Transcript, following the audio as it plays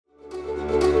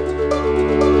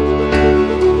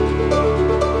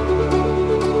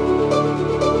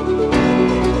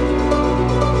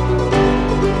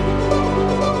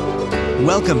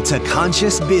Welcome to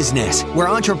Conscious Business, where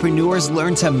entrepreneurs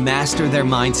learn to master their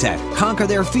mindset, conquer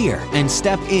their fear, and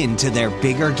step into their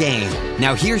bigger game.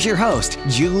 Now here's your host,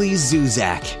 Julie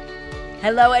Zuzak.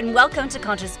 Hello and welcome to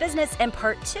Conscious Business and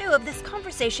part 2 of this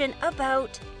conversation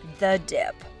about the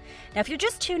dip. Now, if you're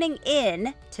just tuning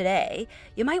in today,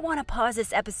 you might want to pause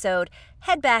this episode,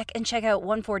 head back and check out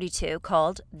 142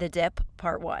 called The Dip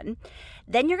Part 1.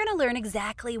 Then you're going to learn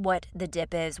exactly what the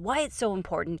dip is, why it's so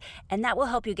important, and that will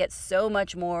help you get so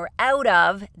much more out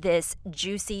of this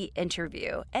juicy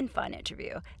interview and fun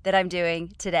interview that I'm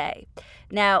doing today.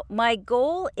 Now, my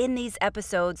goal in these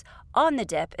episodes on the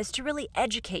dip is to really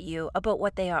educate you about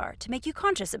what they are, to make you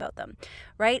conscious about them,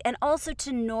 right? And also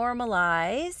to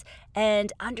normalize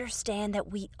and understand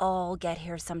that we all get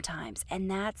here sometimes,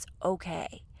 and that's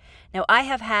okay. Now, I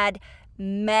have had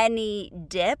many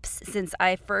dips since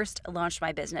I first launched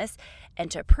my business, and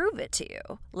to prove it to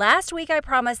you, last week I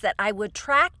promised that I would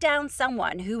track down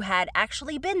someone who had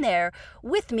actually been there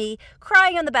with me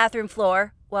crying on the bathroom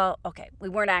floor. Well, okay, we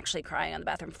weren't actually crying on the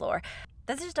bathroom floor.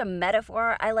 That's just a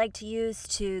metaphor I like to use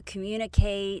to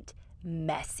communicate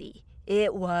messy.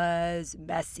 It was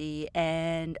messy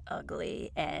and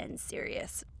ugly and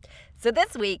serious. So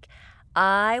this week,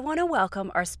 I want to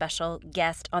welcome our special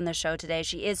guest on the show today.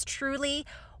 She is truly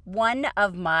one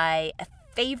of my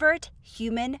favorite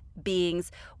human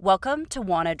beings. Welcome to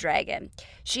Oana Dragan.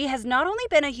 She has not only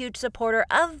been a huge supporter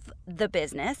of the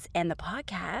business and the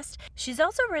podcast, she's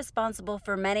also responsible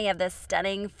for many of the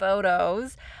stunning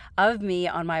photos of me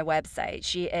on my website.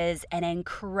 She is an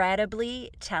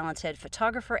incredibly talented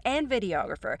photographer and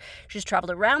videographer. She's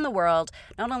traveled around the world,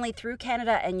 not only through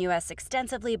Canada and US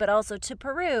extensively, but also to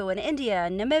Peru and India,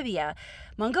 Namibia,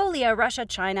 Mongolia, Russia,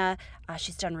 China.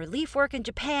 She's done relief work in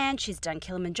Japan. She's done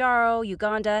Kilimanjaro,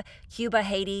 Uganda, Cuba,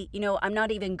 Haiti. You know, I'm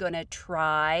not even going to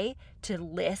try to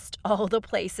list all the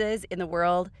places in the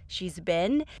world she's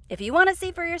been. If you want to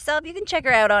see for yourself, you can check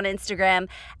her out on Instagram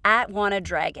at Oana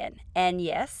Dragan. And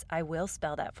yes, I will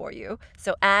spell that for you.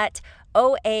 So at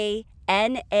OANA_DRAGAN.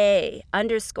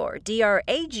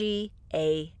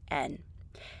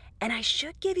 And I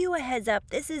should give you a heads up.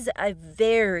 This is a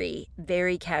very,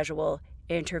 very casual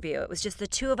interview. It was just the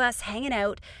two of us hanging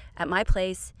out at my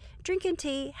place, drinking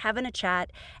tea, having a chat.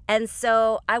 And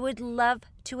so I would love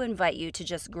to invite you to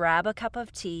just grab a cup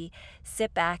of tea,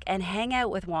 sit back and hang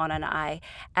out with Oana and I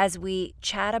as we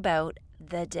chat about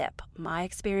the dip, my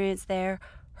experience there,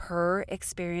 her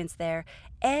experience there,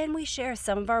 and we share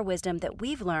some of our wisdom that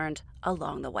we've learned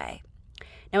along the way.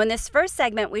 Now, in this first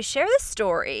segment, we share the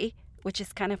story, which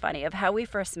is kind of funny, of how we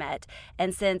first met.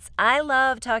 And since I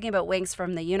love talking about winks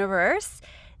from the universe,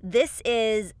 this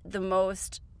is the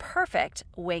most perfect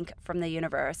wink from the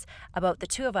universe about the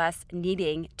two of us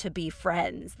needing to be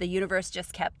friends. The universe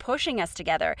just kept pushing us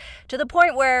together to the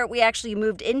point where we actually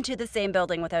moved into the same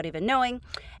building without even knowing.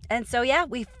 And so, yeah,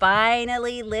 we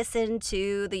finally listened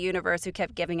to the universe, who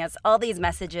kept giving us all these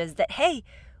messages that, hey,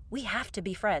 we have to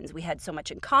be friends. We had so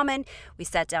much in common. We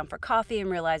sat down for coffee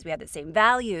and realized we had the same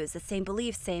values, the same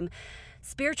beliefs, same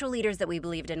spiritual leaders that we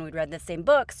believed in. We'd read the same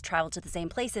books, traveled to the same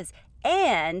places.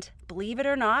 And believe it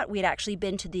or not, we'd actually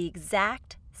been to the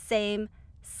exact same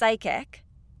psychic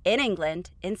in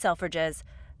England, in Selfridges,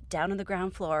 down on the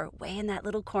ground floor, way in that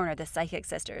little corner, the Psychic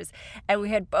Sisters. And we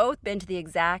had both been to the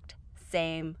exact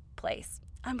same place.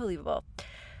 Unbelievable.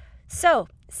 So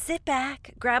sit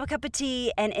back, grab a cup of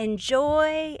tea, and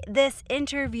enjoy this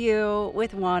interview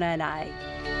with Oana and I.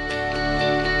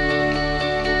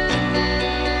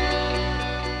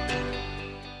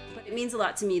 But it means a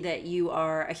lot to me that you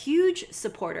are a huge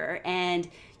supporter, and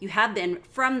you have been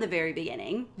from the very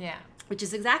beginning. Yeah. Which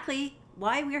is exactly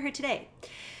why we're here today.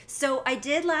 So I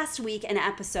did last week an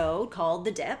episode called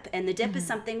The Dip, and the dip is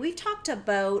something we've talked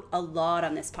about a lot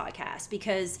on this podcast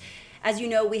because, as you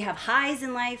know, we have highs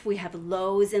in life, we have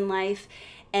lows in life,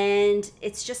 and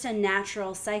it's just a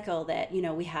natural cycle that, you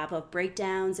know, we have of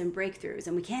breakdowns and breakthroughs,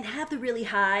 and we can't have the really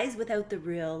highs without the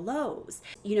real lows.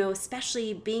 You know,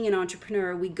 especially being an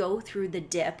entrepreneur, we go through the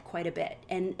dip quite a bit.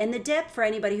 And the dip, for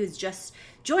anybody who's just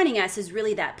joining us, is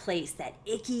really that place, that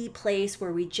icky place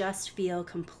where we just feel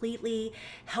completely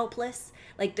helpless,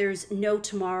 like there's no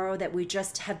tomorrow, that we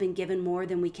just have been given more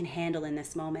than we can handle in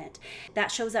this moment.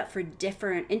 That shows up in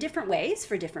different ways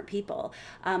for different people,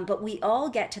 but we all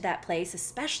get to that place,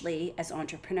 especially as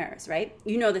entrepreneurs, right?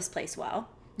 You know this place well.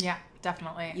 Yeah,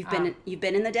 definitely. You've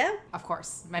been in the dip? Of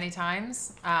course, many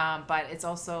times. But it's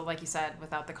also, like you said,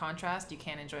 without the contrast, you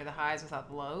can't enjoy the highs without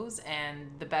the lows.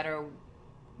 And the better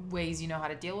ways you know how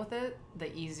to deal with it,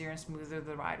 the easier and smoother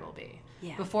the ride will be.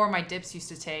 Yeah. Before, my dips used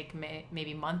to take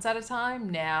maybe months at a time.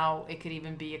 Now it could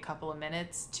even be a couple of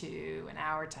minutes to an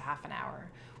hour to half an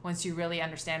hour. Once you really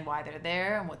understand why they're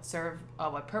there and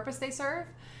what purpose they serve,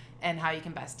 and how you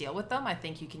can best deal with them, I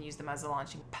think you can use them as a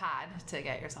launching pad to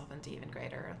get yourself into even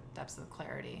greater depths of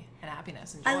clarity and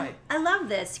happiness and joy. I love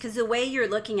this because the way you're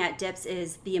looking at dips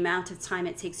is the amount of time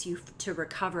it takes you to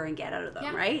recover and get out of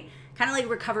them, right? Kind of like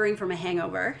recovering from a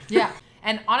hangover. Yeah.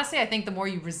 And honestly, I think the more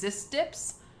you resist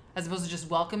dips, as opposed to just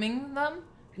welcoming them,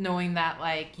 knowing that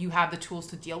like you have the tools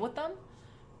to deal with them,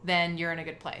 then you're in a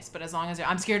good place. But as long as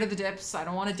I'm scared of the dips, I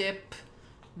don't want to dip,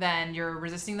 then you're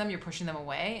resisting them, you're pushing them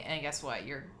away, and guess what?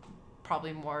 You're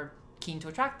probably more keen to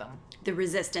attract them. The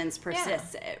resistance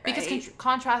persists, right? Because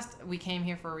contrast, we came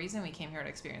here for a reason. We came here to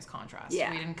experience contrast.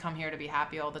 Yeah. We didn't come here to be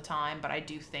happy all the time, but I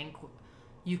do think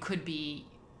you could be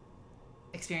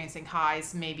experiencing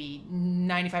highs maybe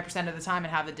 95% of the time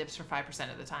and have the dips for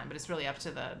 5% of the time, but it's really up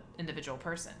to the individual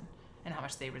person and how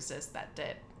much they resist that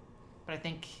dip. But I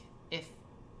think if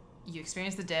you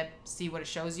experience the dip, see what it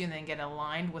shows you, and then get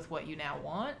aligned with what you now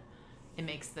want, it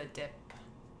makes the dip,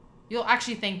 you'll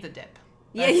actually thank the dip.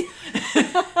 Yeah,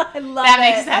 I love that it.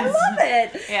 makes sense. I love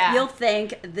it. Yeah. You'll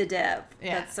thank the dip.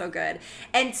 Yeah. That's so good.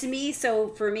 And to me, so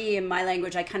for me in my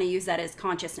language, I kind of use that as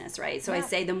consciousness, right? So I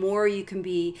say the more you can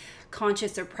be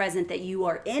conscious or present that you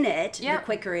are in it, the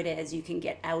quicker it is you can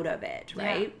get out of it,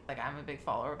 right? Yeah. Like I'm a big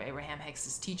follower of Abraham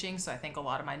Hicks' teaching, so I think a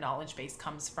lot of my knowledge base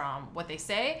comes from what they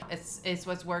say. It's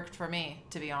what's worked for me,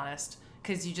 to be honest,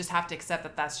 because you just have to accept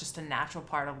that that's just a natural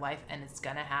part of life and it's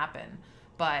gonna happen.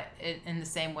 But in the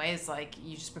same way, it's like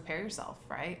you just prepare yourself,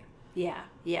 right? Yeah.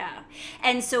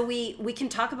 And so we can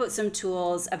talk about some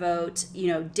tools about,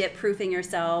 dip proofing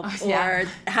yourself or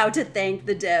how to thank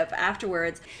the dip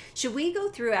afterwards. Should we go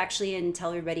through actually and tell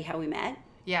everybody how we met?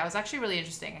 Yeah, it was actually really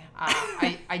interesting.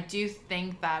 I do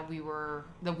think that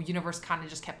the universe kind of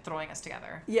just kept throwing us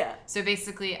together. Yeah. So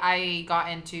basically, I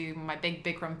got into my big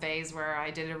Bikram phase where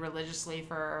I did it religiously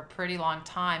for a pretty long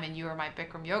time, and you were my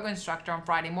Bikram yoga instructor on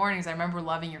Friday mornings. I remember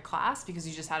loving your class because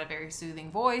you just had a very soothing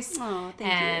voice. Oh,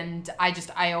 thank you. And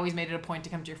I always made it a point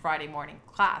to come to your Friday morning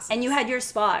class. And you had your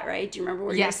spot, right? Do you remember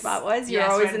where your spot was? You were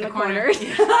Yes, always right in the corner. corners.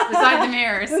 Beside the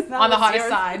mirrors, on the hottest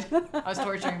yours. side. I was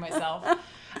torturing myself.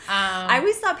 I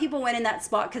always thought people went in that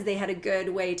spot because they had a good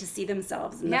way to see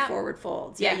themselves in the forward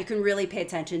folds. Yeah, you can really pay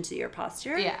attention to your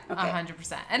posture. Yeah, okay.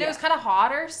 100%. And it was kind of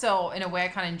hotter, so in a way I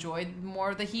kind of enjoyed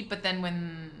more of the heat, but then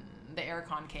when the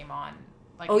aircon came on,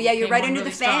 you're right under really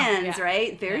the fans, strong.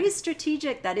 right? Very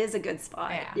strategic. That is a good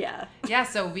spot. Yeah,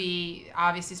 so we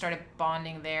obviously started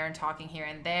bonding there and talking here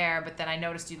and there, but then I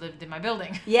noticed you lived in my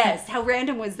building. Yes, how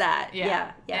random was that?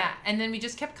 Yeah. And then we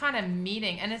just kept kind of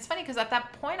meeting, and it's funny because at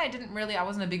that point I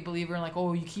wasn't a big believer in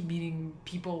you keep meeting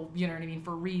people, you know what I mean,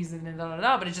 for a reason and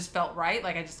but it just felt right.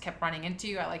 Like I just kept running into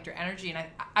you. I liked your energy, and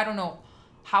I don't know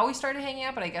how we started hanging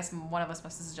out, but I guess one of us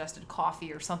must have suggested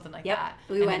coffee or something like that.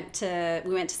 We went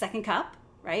to Second Cup.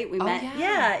 Right? We met,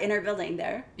 in our building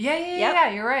there. Yeah,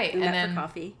 you're right. We met for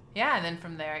coffee. Yeah, and then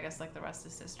from there, I guess, the rest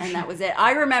is history. And that was it.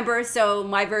 I remember, so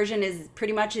my version is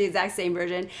pretty much the exact same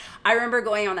version. I remember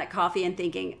going on that coffee and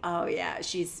thinking, oh yeah,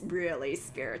 she's really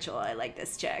spiritual. I like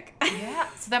this chick. Yeah,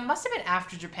 so that must have been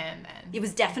after Japan then. It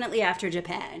was definitely after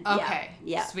Japan. Okay.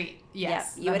 Yeah. Sweet.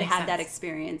 Yes. Yeah. You had had that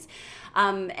experience.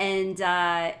 And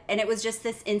it was just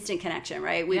this instant connection,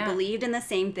 right? We believed in the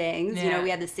same things, we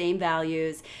had the same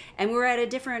values, and we were at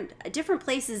different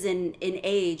places in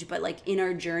age, but in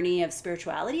our journey of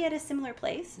spirituality at a similar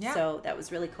place. Yeah. So that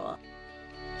was really cool.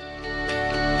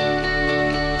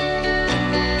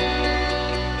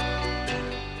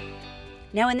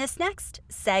 Now, in this next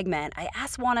segment, I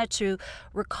asked Oana to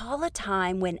recall a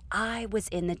time when I was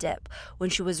in the dip,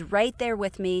 when she was right there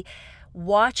with me,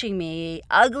 watching me,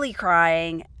 ugly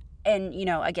crying, and,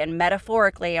 again,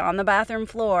 metaphorically on the bathroom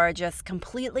floor, just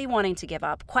completely wanting to give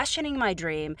up, questioning my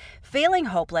dream, feeling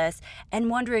hopeless,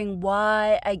 and wondering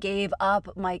why I gave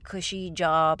up my cushy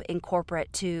job in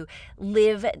corporate to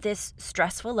live this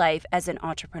stressful life as an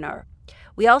entrepreneur.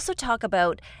 We also talk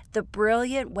about the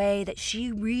brilliant way that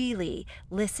she really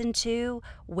listened to,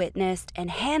 witnessed,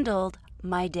 and handled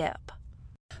my dip.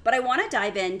 But I want to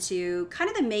dive into kind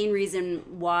of the main reason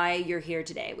why you're here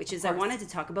today, which is I wanted to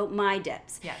talk about my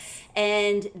dips. Yes.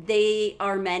 And they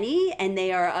are many and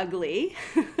they are ugly.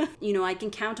 I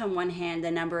can count on one hand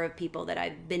the number of people that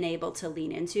I've been able to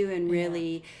lean into and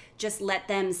really just let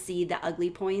them see the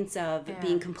ugly points of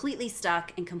being completely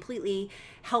stuck and completely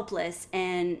helpless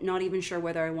and not even sure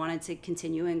whether I wanted to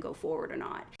continue and go forward or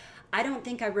not. I don't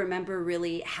think I remember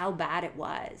really how bad it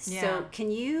was. Yeah. So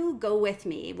can you go with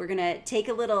me? We're going to take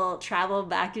a little travel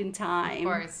back in time.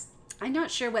 Of course. I'm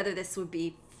not sure whether this would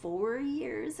be 4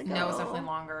 years ago. No, it was definitely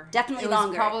longer. Definitely longer. longer.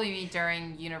 It was probably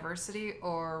during university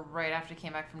or right after I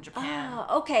came back from Japan.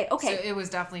 Oh, okay. So it was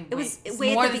definitely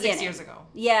way more at the than beginning. 6 years ago.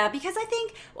 Yeah, because I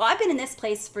think, I've been in this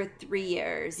place for 3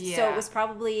 years. So Yeah. it was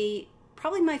probably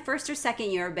my first or second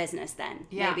year of business then,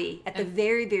 maybe, at the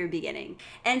very, very beginning.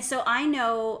 And so I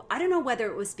don't know whether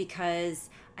it was because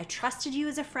I trusted you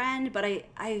as a friend, but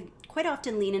I quite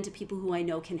often lean into people who I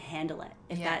know can handle it,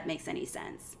 if that makes any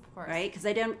sense. Of course. Right? Because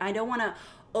I don't want to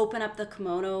open up the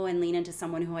kimono and lean into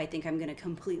someone who I think I'm going to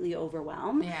completely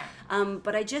overwhelm. Yeah.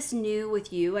 But I just knew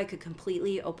with you, I could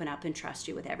completely open up and trust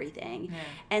you with everything. Yeah.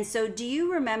 And so do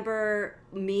you remember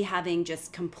me having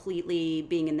just completely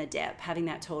being in the dip, having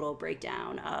that total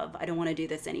breakdown of, I don't want to do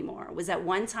this anymore? Was that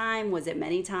one time? Was it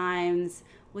many times?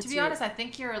 To be honest, I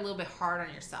think you're a little bit hard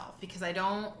on yourself because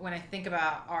when I think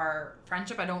about our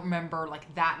friendship, I don't remember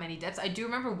like that many dips. I do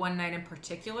remember one night in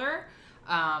particular,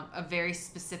 a very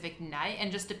specific night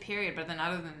and just a period. But then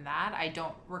other than that, I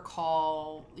don't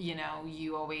recall,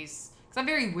 you always, because I'm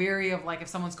very weary of like if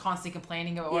someone's constantly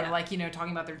complaining about or like,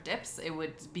 talking about their dips, it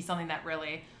would be something that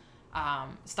really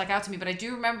stuck out to me. But I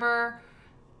do remember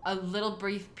a little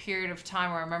brief period of time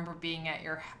where I remember being at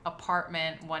your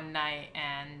apartment one night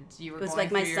and you were going through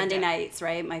it was like my Sunday nights,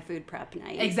 right? My food prep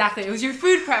night. Exactly. It was your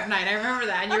food prep night. I remember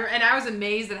that. And I was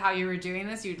amazed at how you were doing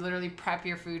this. You'd literally prep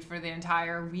your food for the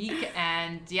entire week.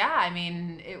 And yeah, I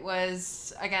mean, it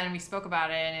was, again, we spoke about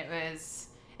it and it was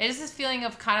just this feeling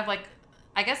of kind of like,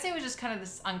 I guess it was just kind of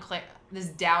this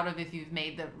doubt of if you've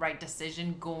made the right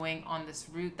decision going on this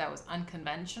route that was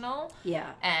unconventional.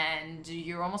 Yeah. And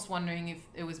you're almost wondering if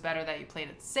it was better that you played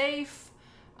it safe.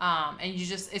 And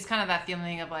it's kind of that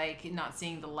feeling of like not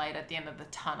seeing the light at the end of the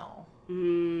tunnel.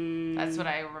 That's what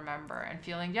I remember. And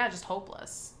feeling, just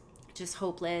hopeless. Just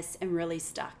hopeless and really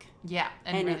stuck. Yeah,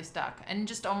 and really stuck. And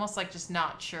just almost like just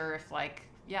not sure if like,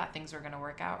 things were going to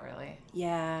work out, really.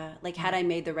 Yeah, like had I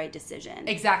made the right decision?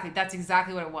 Exactly. That's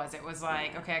exactly what it was. It was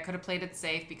like, okay, I could have played it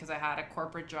safe because I had a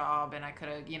corporate job and I could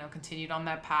have, continued on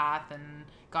that path and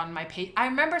gotten my pay. I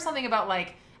remember something about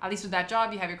like, at least with that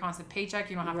job, you have your constant paycheck.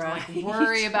 You don't have to like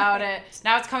worry about it.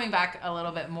 Now it's coming back a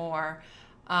little bit more.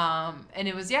 And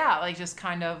it was, like just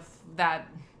kind of that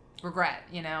regret,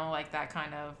 like that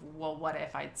kind of, well, what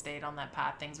if I'd stayed on that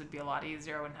path? Things would be a lot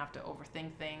easier. I wouldn't have to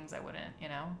overthink things. I wouldn't,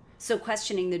 So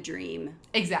questioning the dream.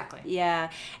 Exactly.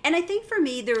 Yeah. And I think for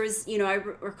me, there was, I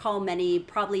recall many,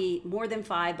 probably more than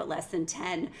 5, but less than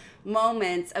 10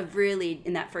 moments of really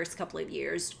in that first couple of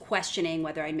years, questioning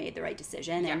whether I made the right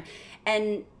decision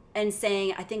and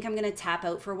saying, I think I'm going to tap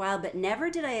out for a while, but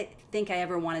never did I think I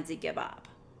ever wanted to give up.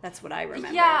 That's what I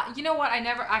remember. Yeah, you know what? I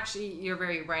never actually, you're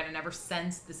very right. I never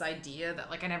sensed this idea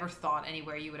that, like, I never thought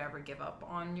anywhere you would ever give up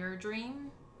on your dream.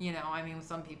 I mean, with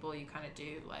some people, you kind of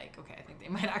do, like, okay, I think they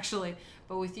might actually.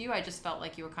 But with you, I just felt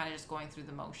like you were kind of just going through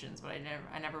the motions, but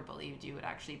I never believed you would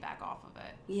actually back off of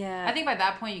it. Yeah. I think by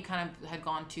that point, you kind of had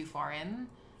gone too far in.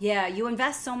 Yeah, you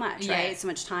invest so much, right? So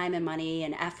much time and money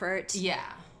and effort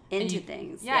into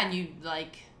things. Yeah, and you,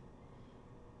 like,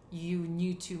 you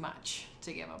knew too much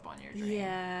to give up on your dream.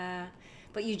 Yeah,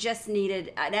 but you just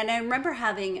needed, and I remember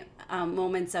having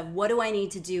moments of, what do I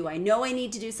need to do? I know I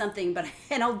need to do something,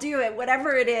 and I'll do it,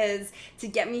 whatever it is, to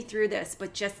get me through this,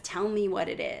 but just tell me what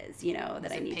it is,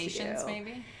 that I need to do. Patience,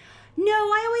 maybe? No,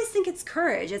 I always think it's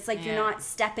courage. It's like you're not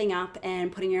stepping up and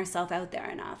putting yourself out there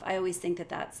enough. I always think that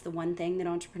that's the one thing that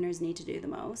entrepreneurs need to do the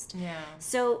most. Yeah.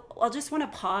 So I'll just want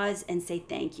to pause and say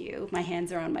thank you. My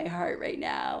hands are on my heart right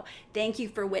now. Thank you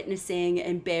for witnessing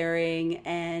and bearing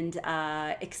and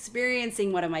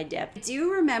experiencing one of my dips. I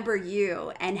do remember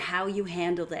you and how you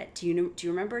handled it. Do you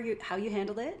remember how you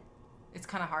handled it? It's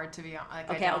kind of hard to be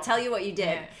honest. Okay, I'll tell you what you did.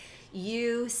 Yeah.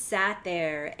 You sat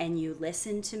there and you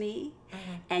listened to me,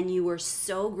 and you were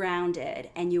so grounded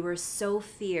and you were so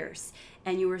fierce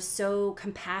and you were so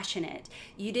compassionate.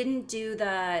 You didn't do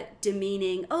the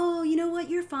demeaning, oh, you know what,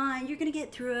 you're fine, you're going to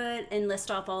get through it, and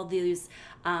list off all these,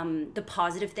 the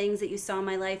positive things that you saw in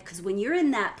my life. Because when you're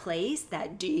in that place,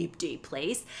 that deep, deep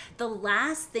place, the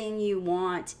last thing you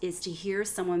want is to hear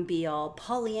someone be all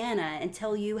Pollyanna and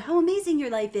tell you how amazing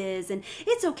your life is and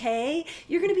it's okay,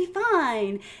 you're going to be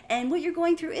fine, and what you're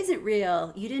going through isn't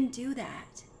real. You didn't do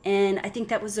that. And I think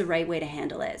that was the right way to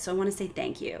handle it. So I want to say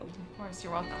thank you. Of course,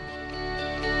 you're welcome.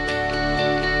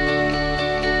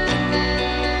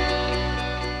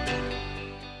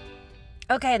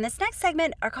 Okay, in this next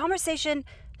segment, our conversation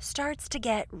starts to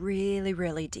get really,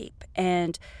 really deep.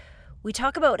 And we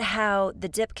talk about how the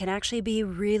dip can actually be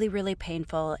really, really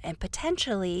painful and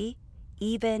potentially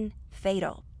even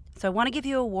fatal. So I want to give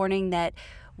you a warning that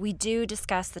we do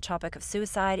discuss the topic of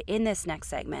suicide in this next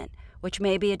segment, which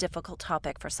may be a difficult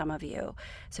topic for some of you.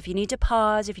 So if you need to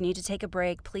pause, if you need to take a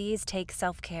break, please take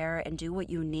self-care and do what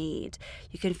you need.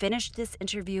 You can finish this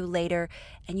interview later,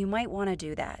 and you might want to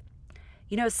do that.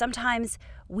 You know, sometimes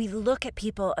we look at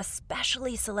people,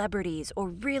 especially celebrities or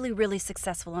really, really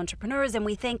successful entrepreneurs, and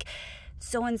we think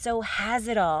so-and-so has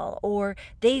it all, or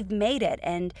they've made it,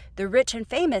 and they're rich and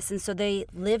famous, and so they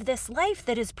live this life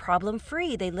that is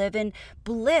problem-free. They live in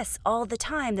bliss all the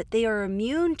time, that they are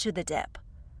immune to the dip.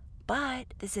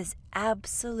 But this is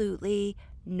absolutely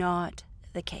not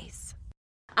the case.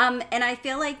 And I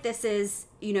feel like this is,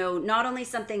 you know, not only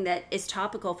something that is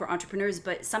topical for entrepreneurs,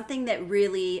 but something that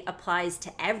really applies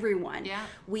to everyone. Yeah.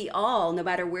 We all, no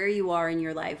matter where you are in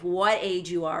your life, what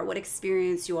age you are, what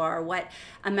experience you are, what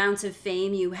amounts of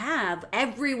fame you have,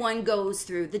 everyone goes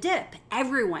through the dip.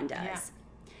 Everyone does. Yeah.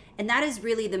 And that is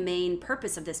really the main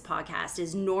purpose of this podcast,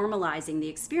 is normalizing the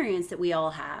experience that we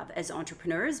all have as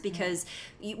entrepreneurs, because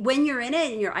when you're in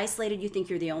it and you're isolated, you think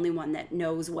you're the only one that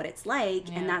knows what it's like,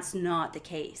 and that's not the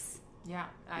case. Yeah,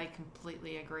 I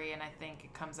completely agree. And I think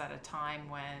it comes at a time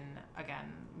when,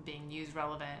 again, being news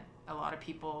relevant, a lot of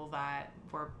people that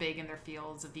were big in their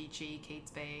fields, Avicii, Kate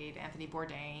Spade, Anthony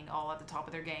Bourdain, all at the top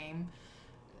of their game,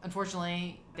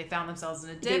 unfortunately, they found themselves in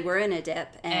a dip. They were in a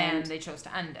dip. And they chose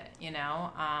to end it, you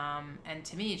know? And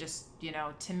to me,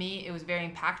 it was very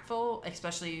impactful,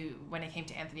 especially when it came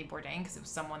to Anthony Bourdain, because it was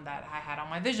someone that I had on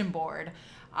my vision board.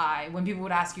 When people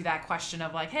would ask you that question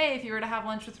of like, hey, if you were to have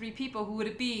lunch with 3 people, who would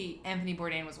it be? Anthony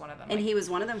Bourdain was one of them. And he was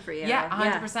one of them for you. Yeah,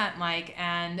 100%. Like,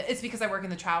 and it's because I work in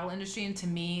the travel industry, and to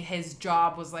me, his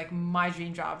job was like my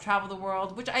dream job, travel the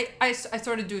world, which I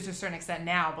sort of do to a certain extent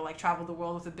now, but like travel the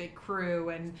world with a big crew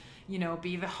and, you know,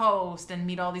 be the host and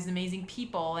meet all these amazing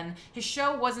people. And his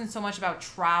show wasn't so much about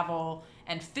travel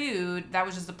and food. That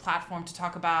was just a platform to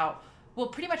talk about, well,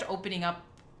 pretty much opening up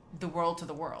the world to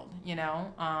the world, you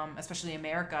know, especially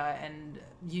America, and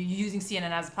using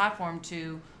CNN as a platform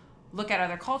to look at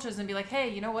other cultures and be like, hey,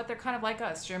 you know what, they're kind of like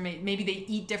us. Sure, maybe they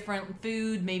eat different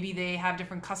food, maybe they have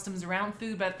different customs around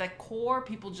food, but at the core,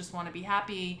 people just want to be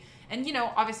happy. And, you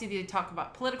know, obviously they talk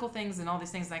about political things and all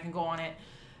these things, and I can go on it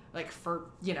like for,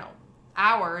 you know,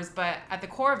 hours, but at the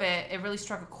core of it, it really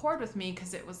struck a chord with me,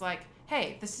 because it was like,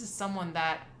 hey, this is someone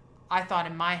that I thought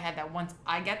in my head that once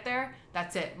I get there,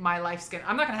 that's it. My life's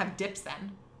I'm not going to have dips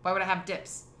then. Why would I have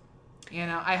dips? You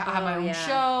know, I have my own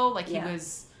show. Like he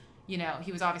was, you know,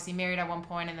 he was obviously married at one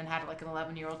point and then had like an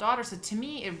 11-year-old daughter. So to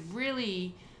me,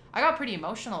 I got pretty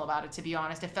emotional about it, to be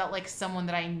honest. It felt like someone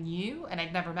that I knew and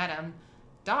I'd never met him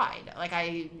died.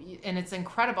 And it's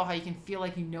incredible how you can feel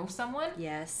like you know someone.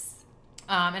 Yes.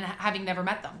 And having never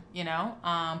met them, you know?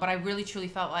 But I really truly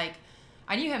felt like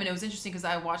I knew him, and it was interesting because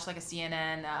I watched like a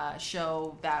CNN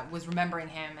show that was remembering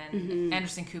him, and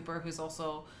Anderson Cooper, who's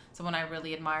also someone I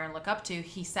really admire and look up to,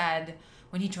 he said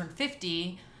when he turned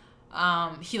 50,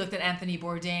 he looked at Anthony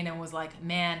Bourdain and was like,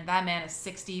 man, that man is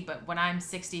 60, but when I'm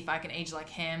 60, if I can age like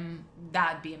him,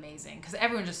 that'd be amazing. Because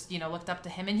everyone just, you know, looked up to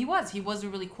him, and he was a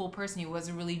really cool person. He was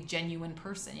a really genuine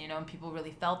person, you know, and people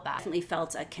really felt that. Definitely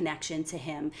felt a connection to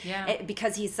him. Yeah.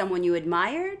 Because he's someone you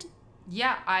admired?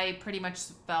 Yeah, I pretty much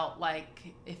felt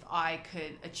like if I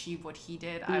could achieve what he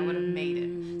did, I would have made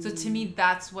it. So to me,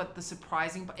 that's what the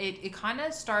surprising, it kind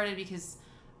of started because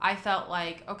I felt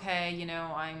like, okay, you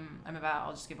know,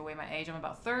 I'll just give away my age. I'm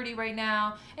about 30 right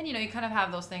now. And, you know, you kind of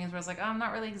have those things where it's like, oh, I'm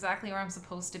not really exactly where I'm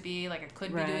supposed to be. Like I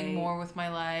could be doing more with my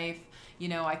life. You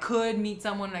know, I could meet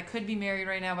someone and I could be married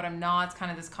right now, but I'm not. It's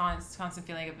kind of this constant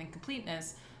feeling of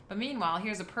incompleteness. But meanwhile,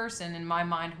 here's a person in my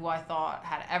mind who I thought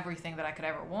had everything that I could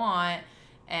ever want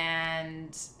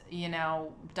and, you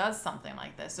know, does something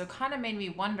like this. So it kind of made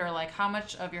me wonder, like, how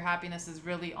much of your happiness is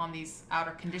really on these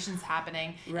outer conditions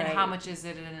happening and how much is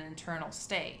it in an internal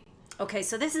state? Okay,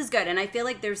 so this is good. And I feel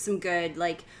like there's some good,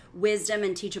 like, wisdom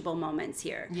and teachable moments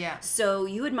here. Yeah. So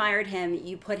you admired him.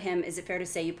 You put him, is it fair to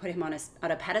say you put him on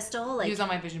a pedestal? Like, he was on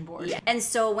my vision board. Yeah. And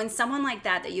so when someone like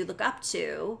that you look up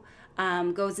to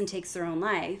goes and takes their own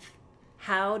life,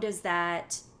 how does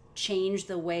that change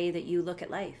the way that you look at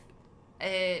life?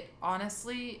 It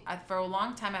honestly, for a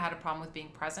long time, I had a problem with being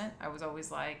present. I was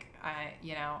always like, I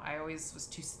always was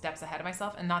 2 steps ahead of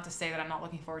myself. And not to say that I'm not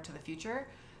looking forward to the future,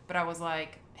 but I was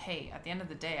like, hey, at the end of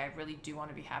the day, I really do want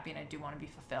to be happy and I do want to be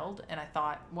fulfilled. And I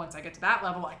thought once I get to that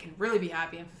level, I can really be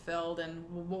happy and fulfilled. And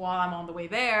while I'm on the way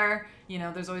there, you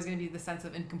know, there's always going to be the sense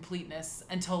of incompleteness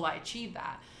until I achieve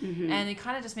that. Mm-hmm. And it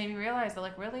kind of just made me realize that,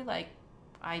 like, really, like,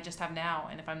 I just have now.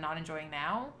 And if I'm not enjoying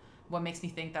now, what makes me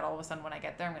think that all of a sudden when I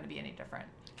get there, I'm going to be any different?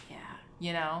 Yeah.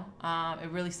 you know? It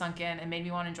really sunk in and made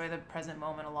me want to enjoy the present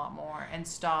moment a lot more and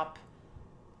stop.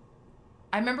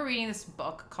 I remember reading this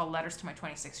book called Letters to My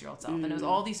 26-Year-Old Self, and it was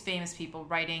all these famous people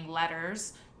writing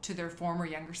letters to their former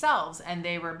younger selves, and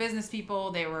they were business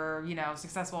people, they were, you know,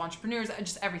 successful entrepreneurs,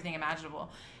 just everything imaginable.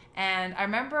 And I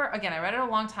remember, again, I read it a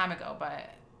long time ago, but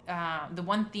the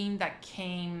one theme that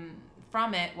came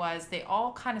from it was they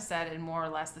all kind of said in more or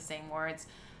less the same words.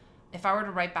 If I were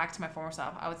to write back to my former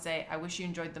self, I would say, I wish you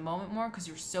enjoyed the moment more because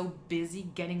you were so busy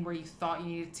getting where you thought you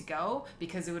needed to go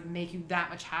because it would make you that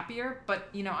much happier. But,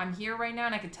 you know, I'm here right now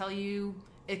and I can tell you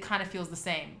it kind of feels the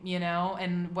same, you know,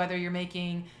 and whether you're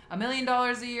making $1 million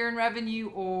a year in revenue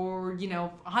or, you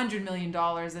know, $100 million,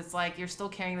 it's like you're still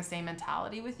carrying the same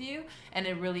mentality with you. And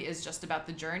it really is just about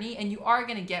the journey, and you are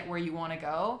going to get where you want to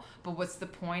go. But what's the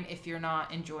point if you're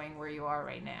not enjoying where you are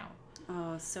right now?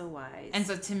 Oh, so wise. And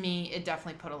so to me, it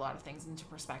definitely put a lot of things into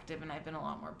perspective, and I've been a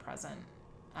lot more present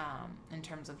in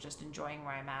terms of just enjoying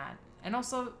where I'm at. And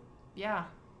also, yeah,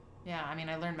 I mean,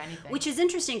 I learned many things. Which is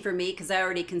interesting for me because I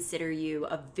already consider you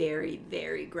a very,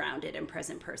 very grounded and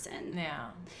present person. Yeah.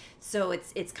 So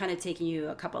it's kind of taking you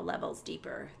a couple levels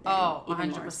deeper. Than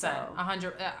 100%. So.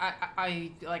 100.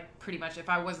 I like pretty much, if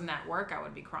I wasn't at work, I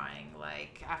would be crying.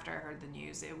 Like after I heard the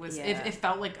news, it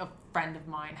felt like a friend of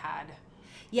mine had.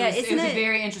 Yeah, it was a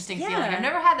very interesting feeling. I've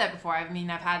never had that before. I mean,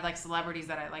 I've had like celebrities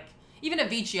that I like. Even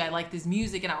Avicii, I liked his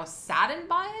music and I was saddened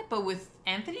by it. But with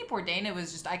Anthony Bourdain, it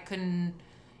was just, I couldn't.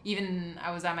 Even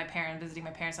I was at visiting my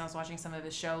parents, and I was watching some of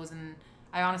his shows, and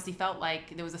I honestly felt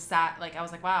like there was a sad, like I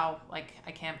was like, wow, like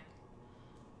I can't.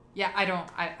 Yeah, I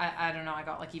don't know. I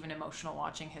got like even emotional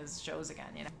watching his shows again,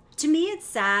 you know. To me, it's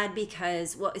sad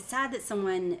because, well, it's sad that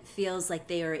someone feels like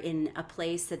they are in a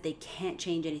place that they can't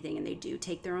change anything and they do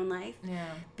take their own life. Yeah.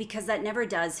 Because that never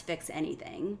does fix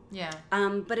anything. Yeah.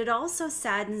 But it also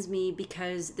saddens me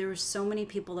because there were so many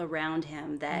people around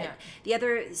him that the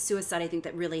other suicide I think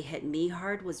that really hit me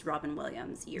hard was Robin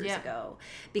Williams years ago.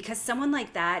 Because someone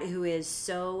like that who is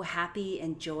so happy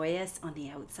and joyous on the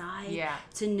outside,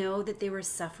 to know that they were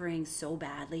suffering so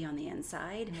badly on the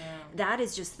inside, that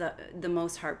is just the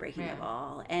most heartbreaking of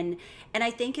all. And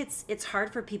I think it's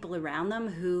hard for people around them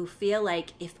who feel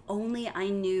like if only I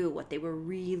knew what they were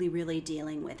really, really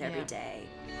dealing with every day.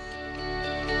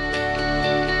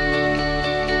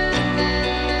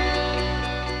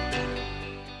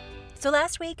 So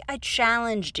last week I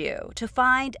challenged you to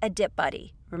find a dip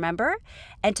buddy, remember?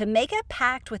 And to make a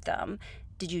pact with them.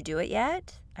 Did you do it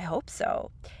yet? I hope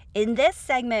so. In this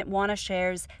segment, Oana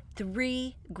shares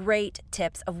 3 great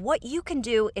tips of what you can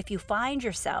do if you find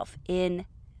yourself in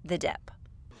the dip.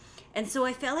 And so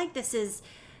I feel like this is,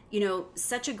 you know,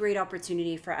 such a great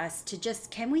opportunity for us to just,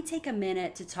 can we take a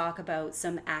minute to talk about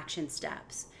some action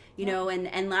steps? You know, and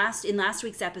in last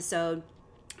week's episode,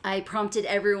 I prompted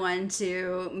everyone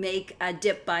to make a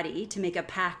dip buddy, to make a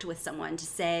pact with someone, to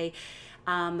say,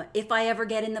 if I ever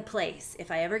get in the place,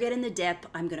 if I ever get in the dip,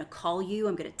 I'm going to call you,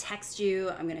 I'm going to text you,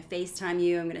 I'm going to FaceTime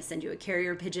you, I'm going to send you a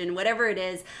carrier pigeon, whatever it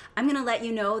is. I'm going to let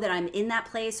you know that I'm in that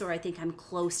place, or I think I'm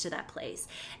close to that place.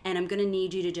 And I'm going to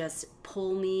need you to just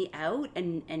pull me out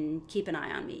and keep an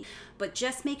eye on me. But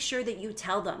just make sure that you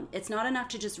tell them. It's not enough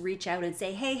to just reach out and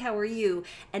say, hey, how are you?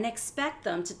 And expect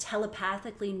them to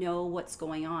telepathically know what's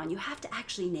going on. You have to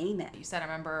actually name it. You said, I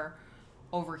remember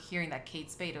overhearing that Kate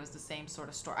Spade, it was the same sort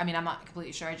of story. I mean, I'm not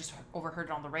completely sure. I just overheard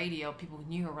it on the radio. People who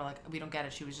knew her were like, we don't get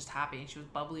it. She was just happy and she was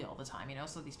bubbly all the time, you know?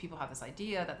 So these people have this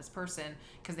idea that this person,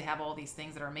 because they have all these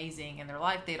things that are amazing in their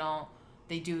life,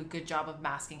 they do a good job of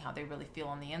masking how they really feel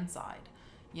on the inside,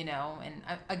 you know? And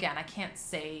again, I can't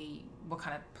say what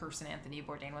kind of person Anthony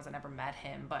Bourdain was. I never met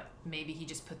him, but maybe he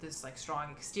just put this like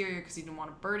strong exterior because he didn't want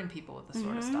to burden people with this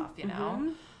sort of stuff, you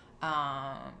know?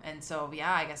 And so,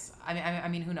 yeah, I guess, I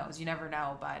mean, who knows? You never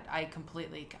know, but I can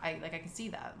see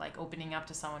that, like opening up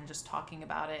to someone, just talking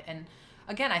about it. And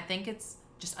again, I think it's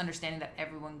just understanding that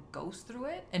everyone goes through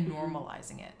it and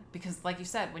normalizing it. Because like you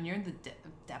said, when you're in the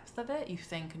depth of it, you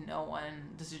think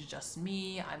this is just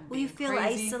me. You feel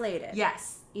crazy. Isolated.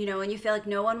 Yes. You know, and you feel like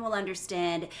no one will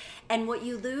understand. And what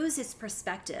you lose is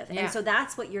perspective. And so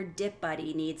that's what your dip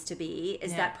buddy needs to be,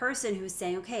 is that person who's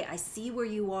saying, okay, I see where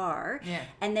you are. Yeah.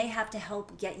 And they have to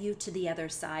help get you to the other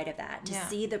side of that, to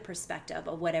see the perspective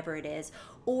of whatever it is.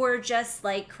 Or just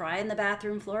like cry in the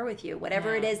bathroom floor with you,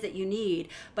 whatever it is that you need.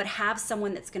 But have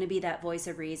someone that's going to be that voice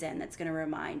of reason, that's going to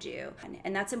remind you.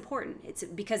 And that's important. It's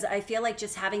because I feel like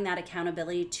just having that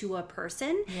accountability to a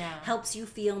person helps you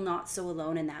feel not so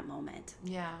alone in that moment.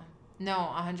 Yeah.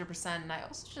 No, 100%. And I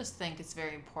also just think it's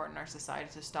very important in our society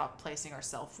to stop placing our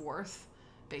self-worth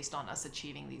based on us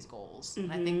achieving these goals.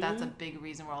 And I think that's a big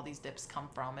reason where all these dips come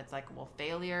from. It's like, well,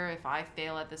 failure, if I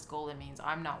fail at this goal, it means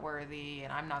I'm not worthy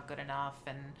and I'm not good enough.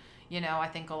 And, you know, I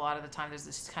think a lot of the time there's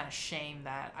this kind of shame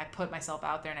that I put myself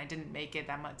out there and I didn't make it.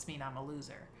 That must mean I'm a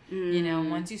loser. You know,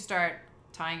 once you start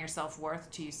tying your self-worth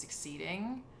to you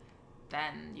succeeding,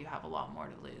 then you have a lot more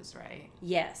to lose, right?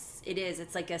 Yes, it is.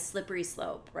 It's like a slippery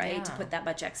slope, right? To put that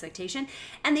much expectation.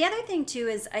 And the other thing too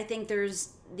is I think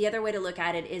there's the other way to look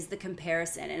at it is the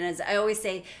comparison. And as I always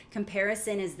say,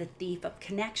 comparison is the thief of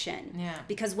connection. Yeah.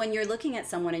 Because when you're looking at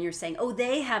someone and you're saying, oh,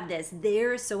 they have this,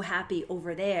 they're so happy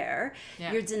over there,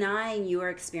 you're denying your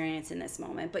experience in this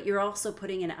moment, but you're also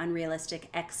putting an unrealistic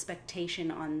expectation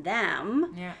on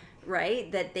them. Yeah.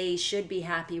 Right? That they should be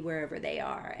happy wherever they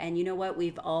are. And you know what?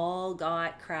 We've all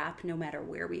got crap no matter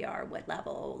where we are, what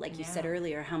level. Like you said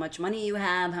earlier, how much money you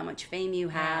have, how much fame you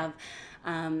have.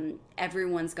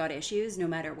 Everyone's got issues no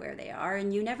matter where they are.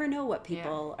 And you never know what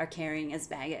people are carrying as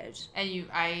baggage. And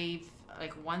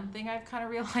one thing I've kind of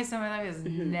realized in my life is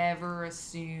never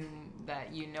assume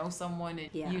that you know someone.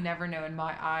 You never know. In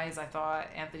my eyes, I thought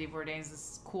Anthony Bourdain's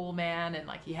this cool man, and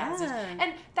like he has this.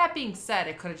 And that being said,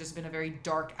 it could have just been a very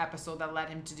dark episode that led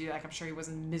him to do. Like I'm sure he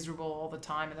wasn't miserable all the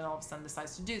time, and then all of a sudden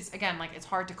decides to do this again. Like it's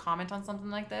hard to comment on something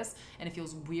like this, and it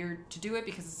feels weird to do it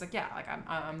because it's like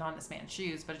I'm not in this man's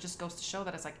shoes, but it just goes to show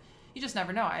that it's like you just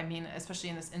never know. I mean, especially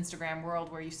in this Instagram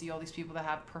world where you see all these people that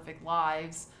have perfect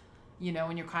lives. You know,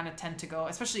 and you kind of tend to go,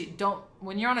 especially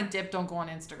when you're on a dip, don't go on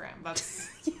Instagram.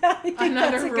 That's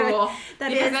another rule.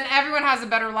 Because then everyone has a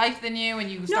better life than you, and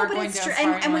you start going down. True.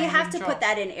 And we have to put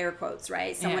that in air quotes,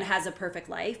 right? Someone has a perfect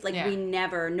life. Like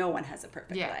no one has a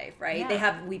perfect life,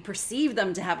 right? We perceive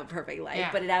them to have a perfect life,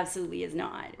 but it absolutely is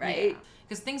not, right?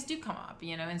 Because things do come up,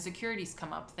 you know, insecurities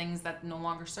come up, things that no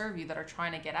longer serve you that are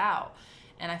trying to get out.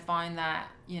 And I find that,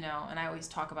 you know, and I always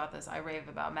talk about this, I rave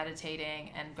about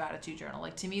meditating and gratitude journal.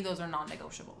 Like, to me, those are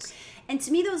non-negotiables. And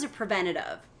to me, those are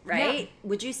preventative, right? Yeah.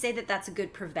 Would you say that that's a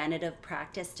good preventative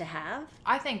practice to have?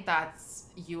 I think that's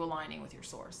you aligning with your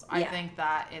source. I think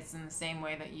that it's in the same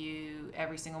way that you,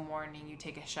 every single morning, you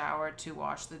take a shower to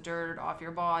wash the dirt off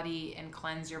your body and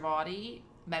cleanse your body.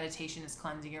 Meditation is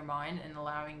cleansing your mind and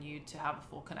allowing you to have a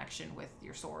full connection with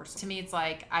your source. To me, it's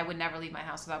like I would never leave my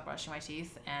house without brushing my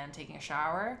teeth and taking a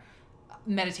shower.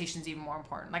 Meditation is even more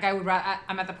important. Like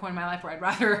I'm at the point in my life where I'd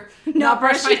rather not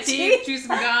brush my teeth, chew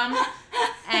some gum,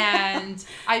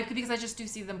 because I just do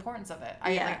see the importance of it.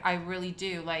 I really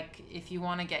do. Like if you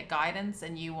want to get guidance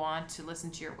and you want to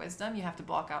listen to your wisdom, you have to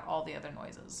block out all the other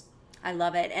noises. I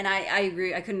love it. And I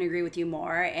agree. I couldn't agree with you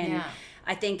more. And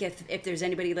I think if there's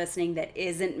anybody listening that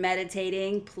isn't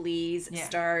meditating, please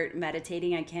start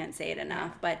meditating. I can't say it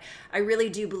enough. But I really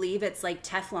do believe it's like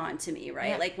Teflon to me,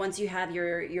 right? Like once you have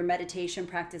your meditation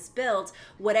practice built,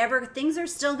 whatever things are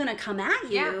still going to come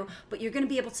at you, but you're going to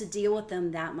be able to deal with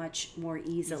them that much more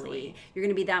easily. You're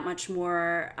going to be that much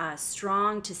more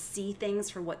strong to see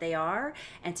things for what they are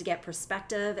and to get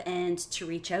perspective and to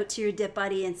reach out to your dip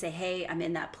buddy and say, hey, I'm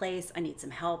in that place. I need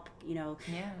some help. You know,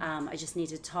 I just need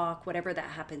to talk, whatever that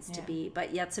happens to be.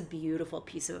 But it's a beautiful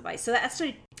piece of advice. So that's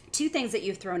two things that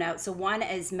you've thrown out. So one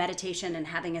is meditation and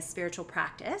having a spiritual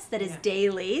practice that is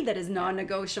daily, that is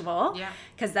non-negotiable,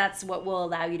 because that's what will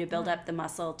allow you to build up the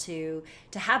muscle to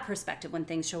have perspective when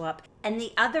things show up. And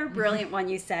the other brilliant one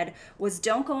you said was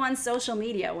don't go on social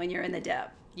media when you're in the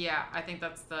dip. Yeah, I think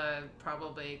that's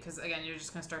probably, because again, you're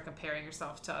just going to start comparing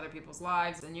yourself to other people's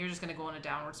lives, and you're just going to go in a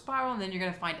downward spiral, and then you're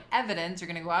going to find evidence. You're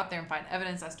going to go out there and find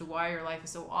evidence as to why your life is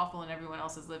so awful and everyone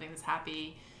else is living this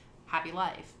happy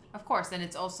life. Of course, and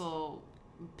it's also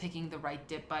picking the right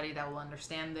dip buddy that will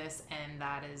understand this, and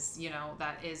that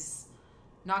is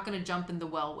not going to jump in the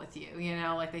well with you, you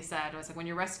know, like they said. It's like when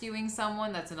you're rescuing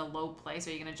someone that's in a low place,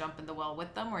 are you going to jump in the well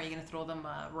with them, or are you going to throw them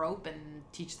a rope and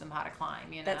teach them how to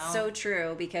climb, you know? That's so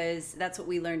true, because that's what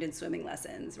we learned in swimming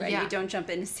lessons, right? You don't jump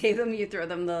in to save them, you throw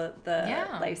them the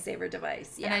lifesaver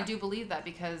device. And I do believe that,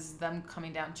 because them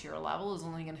coming down to your level is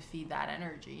only going to feed that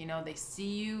energy. You know, they see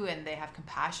you and they have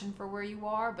compassion for where you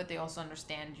are, but they also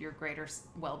understand your greater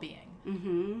well-being.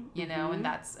 You know, and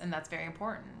that's very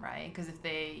important, right? Because if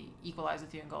they equalize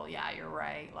with you and go, yeah, you're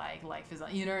right, like life is,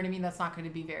 you know what I mean, that's not going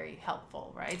to be very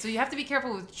helpful, right? So you have to be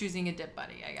careful with choosing a dip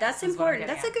buddy, I guess. That's important.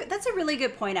 That's a really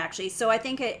good point, actually. So I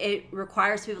think it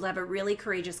requires people to have a really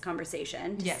courageous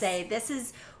conversation to say, this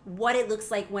is what it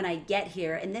looks like when I get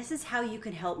here, and this is how you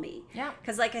can help me. Yeah.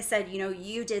 Because like I said, you know,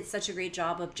 you did such a great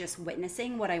job of just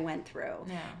witnessing what I went through,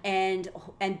 and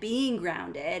being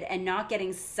grounded and not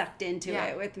getting sucked into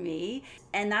it with me.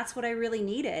 And that's what I really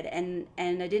needed. And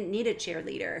I didn't need a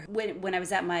cheerleader. When I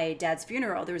was at my dad's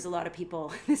funeral, there was a lot of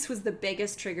people. This was the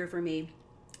biggest trigger for me.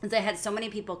 I had so many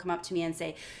people come up to me and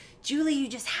say, Julie, you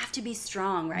just have to be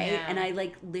strong, right? Yeah. And I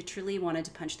like literally wanted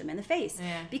to punch them in the face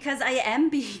Yeah. because I am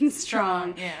being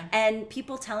strong. Yeah. And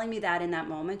people telling me that in that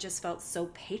moment just felt so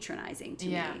patronizing to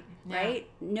Yeah. me, Yeah. right?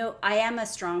 No, I am a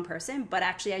strong person, but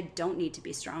actually I don't need to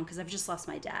be strong because I've just lost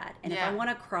my dad. And if I want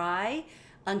to cry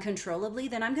uncontrollably,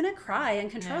 then I'm gonna cry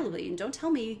uncontrollably, and don't tell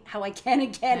me how I can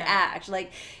and can't act.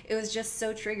 Like, it was just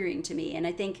so triggering to me. And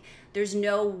I think there's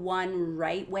no one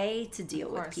right way to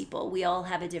deal with people. We all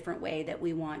have a different way that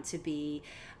we want to be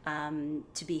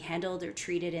handled or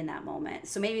treated in that moment.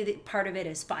 So maybe part of it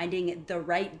is finding the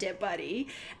right dip buddy,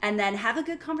 and then have a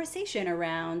good conversation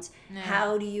around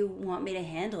how do you want me to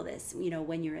handle this, you know,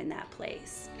 when you're in that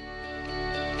place.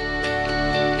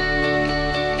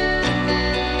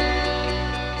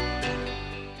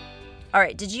 All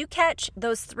right, did you catch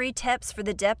those 3 tips for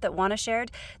the dip that Oana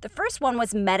shared? The first one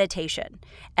was meditation.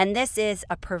 And this is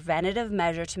a preventative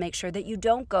measure to make sure that you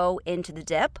don't go into the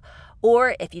dip,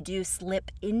 or if you do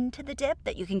slip into the dip,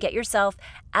 that you can get yourself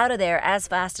out of there as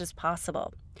fast as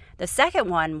possible. The second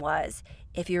one was,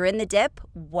 if you're in the dip,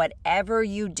 whatever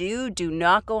you do, do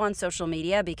not go on social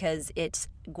media because it's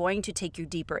going to take you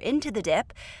deeper into the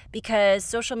dip, because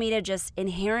social media just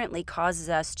inherently causes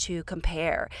us to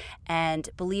compare and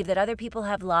believe that other people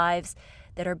have lives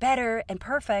that are better and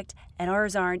perfect and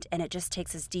ours aren't, and it just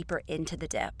takes us deeper into the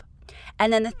dip.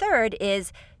 And then the third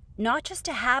is not just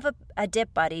to have a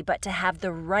dip buddy, but to have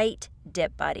the right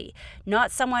dip buddy,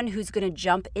 not someone who's going to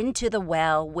jump into the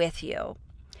well with you.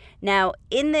 Now,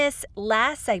 in this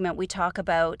last segment, we talk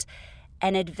about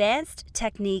an advanced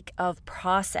technique of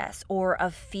process or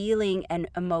of feeling an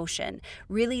emotion,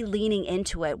 really leaning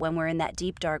into it when we're in that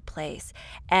deep, dark place.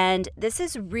 And this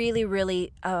is really,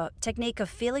 really a technique of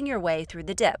feeling your way through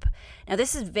the dip. Now,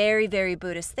 this is very, very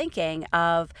Buddhist thinking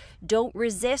of don't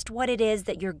resist what it is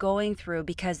that you're going through,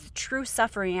 because true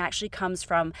suffering actually comes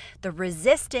from the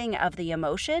resisting of the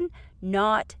emotion,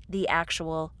 not the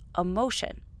actual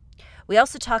emotion. We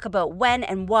also talk about when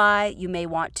and why you may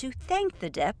want to thank the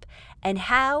dip and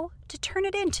how to turn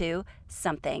it into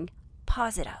something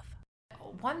positive.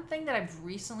 One thing that I've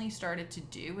recently started to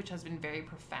do, which has been very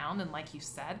profound, and like you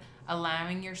said,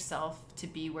 allowing yourself to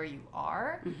be where you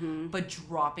are, but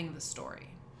dropping the story.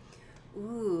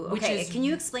 Ooh, okay. Can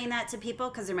you explain that to people?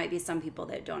 Because there might be some people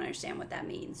that don't understand what that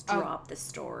means. Drop the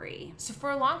story. So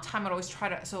for a long time, I'd always try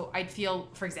to, I'd feel,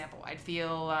 for example,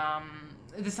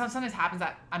 this sometimes happens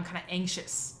that I'm kind of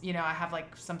anxious. You know, I have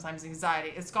like sometimes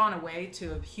anxiety. It's gone away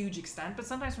to a huge extent, but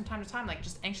sometimes from time to time, like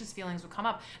just anxious feelings would come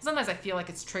up. Sometimes I feel like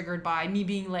it's triggered by me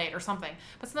being late or something,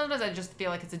 but sometimes I just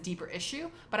feel like it's a deeper issue.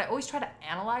 But I always try to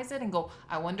analyze it and go,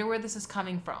 I wonder where this is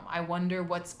coming from. I wonder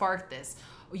what sparked this,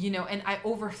 you know, and I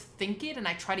overthink it and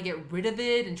I try to get rid of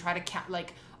it and try to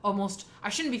almost, I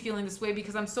shouldn't be feeling this way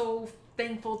because I'm so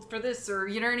thankful for this, or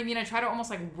you know what I mean? I try to almost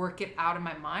like work it out in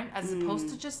my mind as opposed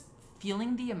to just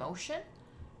feeling the emotion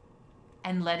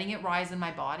and letting it rise in my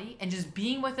body and just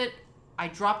being with it. I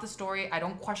drop the story. I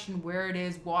don't question where it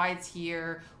is, why it's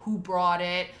here, who brought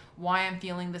it, why I'm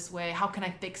feeling this way, how can I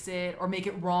fix it or make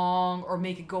it wrong or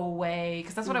make it go away,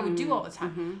 because that's what I would do all the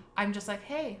time. I'm just like,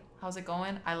 hey, how's it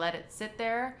going? I let it sit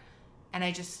there and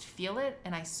I just feel it,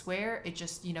 and I swear it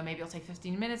just, you know, maybe it'll take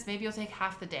 15 minutes, maybe it'll take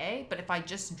half the day, but if I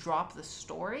just drop the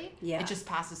story, it just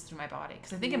passes through my body.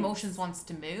 Because I think emotions wants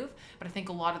to move, but I think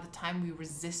a lot of the time we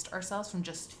resist ourselves from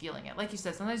just feeling it. Like you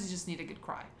said, sometimes you just need a good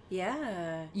cry.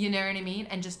 Yeah. You know what I mean?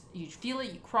 And just, you feel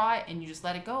it, you cry, and you just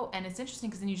let it go. And it's interesting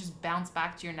because then you just bounce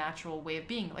back to your natural way of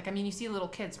being. Like, I mean, you see little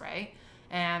kids, right?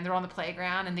 And they're on the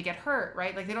playground and they get hurt,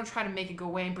 right? Like, they don't try to make it go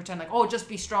away and pretend like, oh, just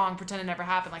be strong, pretend it never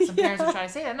happened. Like some parents will try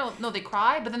to say that. No, they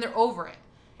cry, but then they're over it.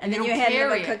 And then you hand them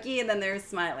a cookie and then they're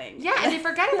smiling. Yeah, and they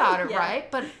forget about it,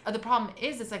 right? But the problem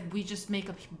is, it's like we just make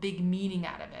a big meaning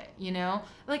out of it, you know?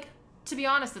 Like, to be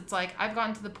honest, it's like I've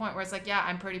gotten to the point where it's like, yeah,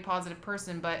 I'm a pretty positive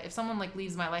person, but if someone like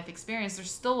leaves my life experience,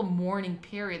 there's still a mourning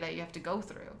period that you have to go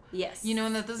through. Yes. You know,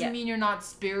 and that doesn't mean you're not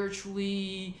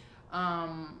spiritually...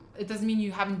 it doesn't mean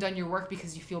you haven't done your work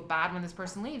because you feel bad when this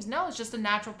person leaves. No, it's just a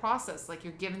natural process. Like,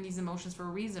 you're given these emotions for a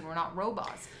reason. We're not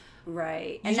robots.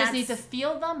 Right. You just need to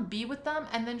feel them, be with them,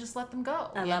 and then just let them go.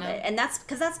 I love it. And that's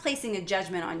because that's placing a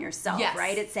judgment on yourself,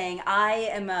 right? It's saying, I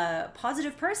am a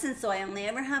positive person, so I only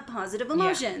ever have positive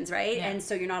emotions, right? Yeah. And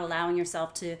so you're not allowing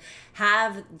yourself to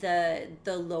have the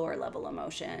lower level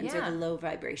emotions or the low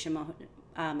vibration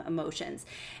emotions.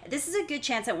 This is a good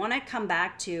chance. I want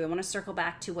to circle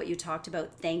back to what you talked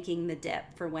about, thanking the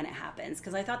dip for when it happens,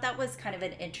 because I thought that was kind of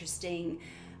an interesting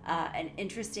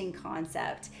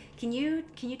concept. Can you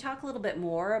talk a little bit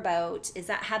more about, is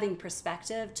that having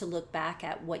perspective to look back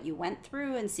at what you went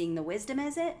through and seeing the wisdom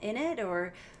in it,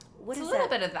 or what it's is a little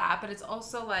that? bit of that, but it's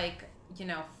also like, you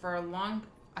know, for a long,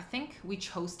 I think we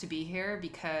chose to be here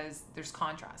because there's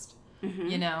contrast,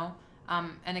 you know?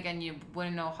 And again, you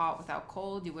wouldn't know hot without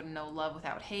cold. You wouldn't know love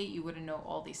without hate. You wouldn't know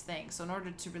all these things. So in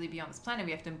order to really be on this planet,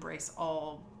 we have to embrace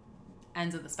all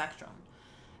ends of the spectrum.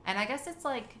 And I guess it's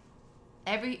like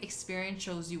every experience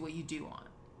shows you what you do want.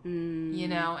 You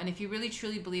know, and if you really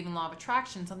truly believe in law of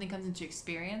attraction, something comes into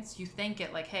experience, you think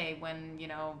it like, hey, when, you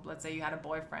know, let's say you had a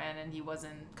boyfriend and he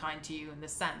wasn't kind to you in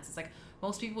this sense, it's like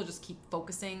most people just keep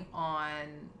focusing on,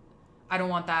 I don't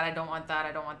want that, I don't want that,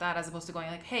 I don't want that, as opposed to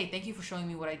going like, hey, thank you for showing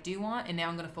me what I do want, and now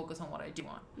I'm going to focus on what I do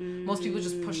want. Most people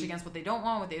just push against what they don't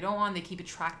want, they keep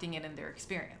attracting it in their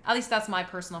experience. At least that's my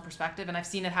personal perspective, and I've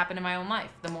seen it happen in my own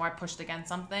life. The more I pushed against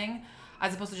something,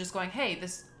 as opposed to just going, hey,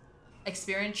 this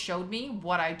experience showed me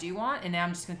what I do want, and now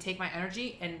I'm just going to take my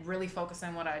energy and really focus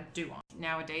on what I do want.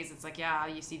 Nowadays, it's like, yeah,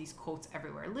 you see these quotes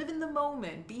everywhere. Live in the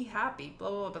moment, be happy, blah,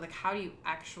 blah, blah. But like, how do you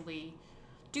actually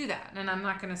do that? And I'm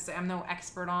not going to say, I'm no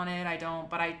expert on it. I don't,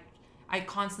 but I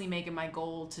constantly make it my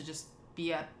goal to just be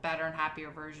a better and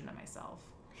happier version of myself.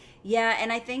 Yeah,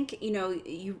 and I think, you know,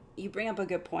 you bring up a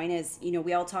good point is, you know,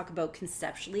 we all talk about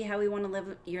conceptually how we want to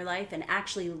live your life, and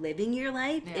actually living your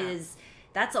life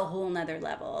that's a whole nother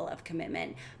level of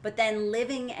commitment. But then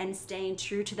living and staying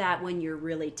true to that when you're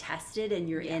really tested and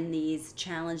you're in these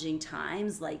challenging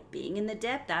times, like being in the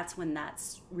dip, that's when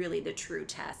that's really the true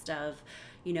test of,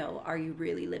 you know, are you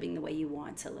really living the way you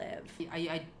want to live?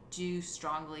 I do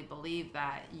strongly believe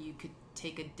that you could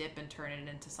take a dip and turn it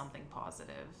into something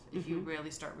positive if you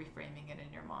really start reframing it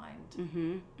in your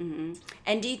mind.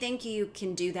 And do you think you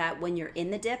can do that when you're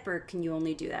in the dip, or can you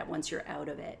only do that once you're out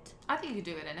of it? I think you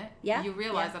can do it in it. Yeah. You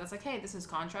realize that it's like, hey, this is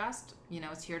contrast. You know,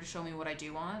 it's here to show me what I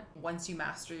do want. Once you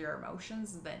master your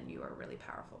emotions, then you are really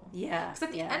powerful. Yeah. Because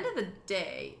at the end of the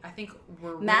day, I think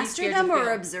we're really master scared them to or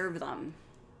feel. observe them.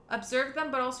 Observe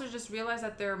them, but also just realize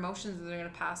that they're emotions that they're going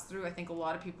to pass through. I think a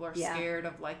lot of people are scared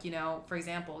of, like, you know, for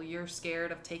example, you're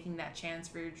scared of taking that chance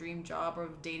for your dream job or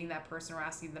of dating that person or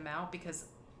asking them out because,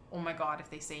 oh my God, if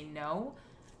they say no,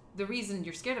 the reason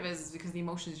you're scared of it is because the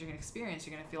emotions you're going to experience.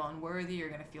 You're going to feel unworthy. You're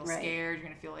going to feel scared. You're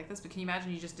going to feel like this. But can you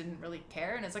imagine you just didn't really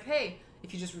care? And it's like, hey,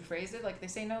 if you just rephrase it, like, they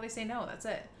say no, they say no. That's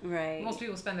it. Right. Most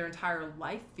people spend their entire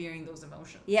life fearing those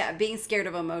emotions. Yeah, being scared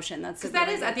of emotion. That's because that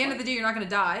is, at the end of the day, you're not going to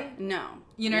die. No.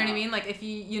 You know what I mean? Like, if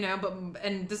you know, but,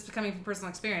 and this is coming from personal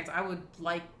experience, I would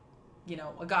like, you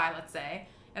know, a guy, let's say,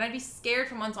 and I'd be scared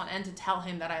for months on end to tell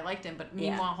him that I liked him, but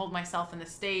meanwhile hold myself in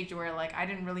this stage where, like, I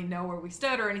didn't really know where we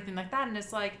stood or anything like that, and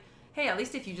it's like, hey, at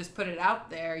least if you just put it out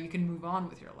there, you can move on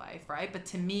with your life, right? But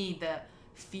to me, the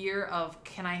fear of,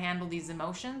 can I handle these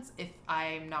emotions if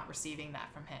I'm not receiving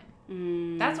that from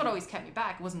him? That's what always kept me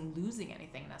back. I wasn't losing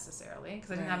anything necessarily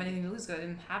because I didn't have anything to lose because I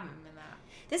didn't have him in that.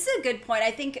 This is a good point.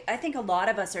 I think a lot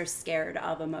of us are scared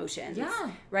of emotions.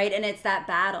 Yeah. Right? And it's that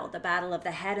battle, the battle of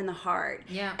the head and the heart.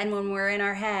 Yeah. And when we're in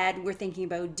our head, we're thinking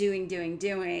about doing.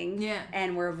 Yeah.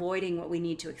 And we're avoiding what we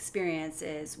need to experience,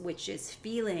 which is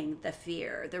feeling the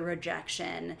fear, the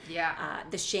rejection,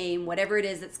 the shame, whatever it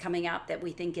is that's coming up that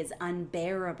we think is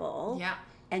unbearable. Yeah.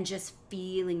 And just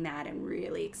feeling that and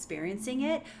really experiencing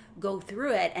it, go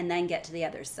through it, and then get to the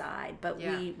other side. But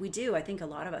we do. I think a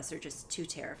lot of us are just too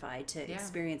terrified to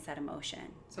experience that emotion.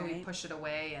 So right? we push it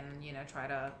away and, you know, try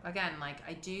to, again, like,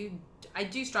 I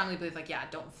do strongly believe, like,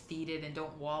 don't feed it and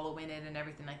don't wallow in it and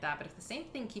everything like that. But if the same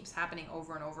thing keeps happening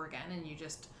over and over again and you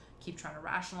just keep trying to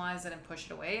rationalize it and push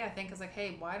it away, I think it's like,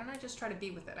 hey, why don't I just try to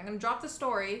be with it? I'm going to drop the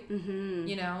story,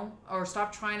 you know, or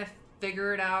stop trying to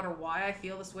figure it out or why I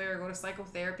feel this way or go to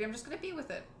psychotherapy. I'm just going to be with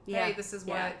it. Hey, this is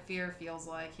what fear feels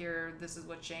like. Here, this is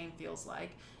what shame feels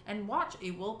like. And watch,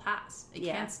 it will pass. It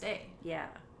can't stay. Yeah.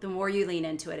 The more you lean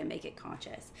into it and make it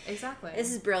conscious. Exactly.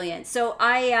 This is brilliant. So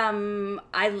I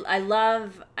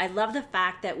love the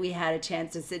fact that we had a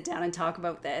chance to sit down and talk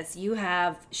about this. You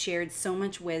have shared so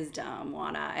much wisdom,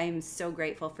 Oana. I'm so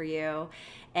grateful for you.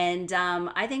 And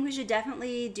I think we should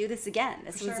definitely do this again.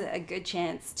 This was a good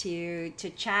chance to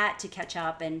chat, to catch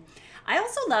up. And I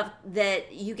also love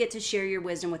that you get to share your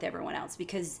wisdom with everyone else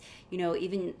because, you know,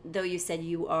 even though you said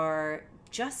you are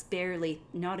just barely,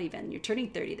 you're turning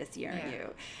 30 this year, aren't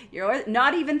you? You're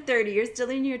not even 30, you're still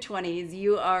in your 20s.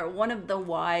 You are one of the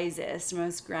wisest,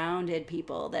 most grounded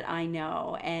people that I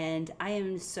know. And I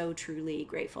am so truly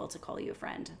grateful to call you a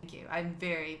friend. Thank you. I'm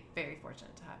very, very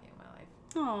fortunate to have you in my life.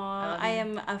 Aw, I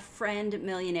am a friend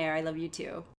millionaire. I love you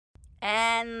too.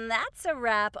 And that's a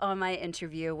wrap on my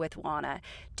interview with Oana.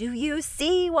 Do you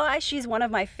see why she's one of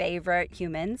my favorite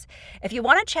humans? If you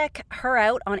want to check her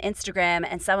out on Instagram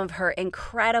and some of her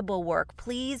incredible work,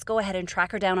 please go ahead and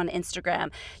track her down on Instagram.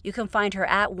 You can find her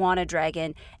at Oana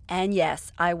Dragan. And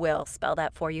yes, I will spell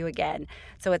that for you again.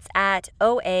 So it's at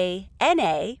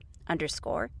OANA_DRAGAN.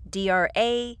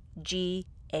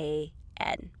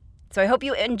 So I hope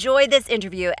you enjoy this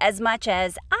interview as much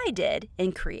as I did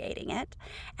in creating it.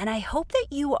 And I hope that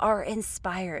you are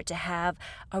inspired to have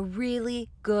a really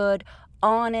good,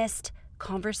 honest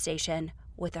conversation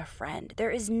with a friend.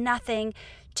 There is nothing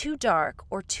too dark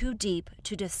or too deep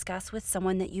to discuss with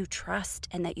someone that you trust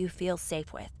and that you feel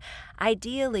safe with.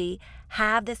 Ideally,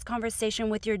 have this conversation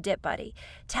with your dip buddy.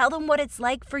 Tell them what it's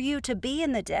like for you to be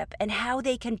in the dip and how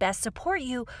they can best support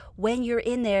you when you're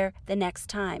in there the next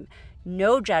time.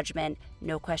 No judgment,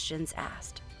 no questions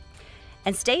asked.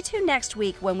 And stay tuned next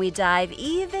week when we dive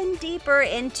even deeper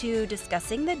into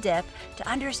discussing the dip to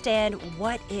understand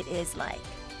what it is like.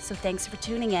 So thanks for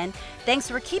tuning in. Thanks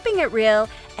for keeping it real.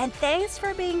 And thanks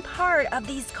for being part of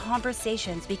these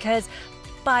conversations, because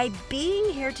by being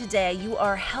here today, you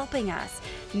are helping us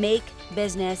make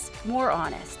business more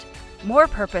honest, more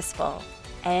purposeful,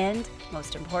 and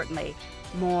most importantly,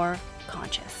 more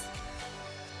conscious.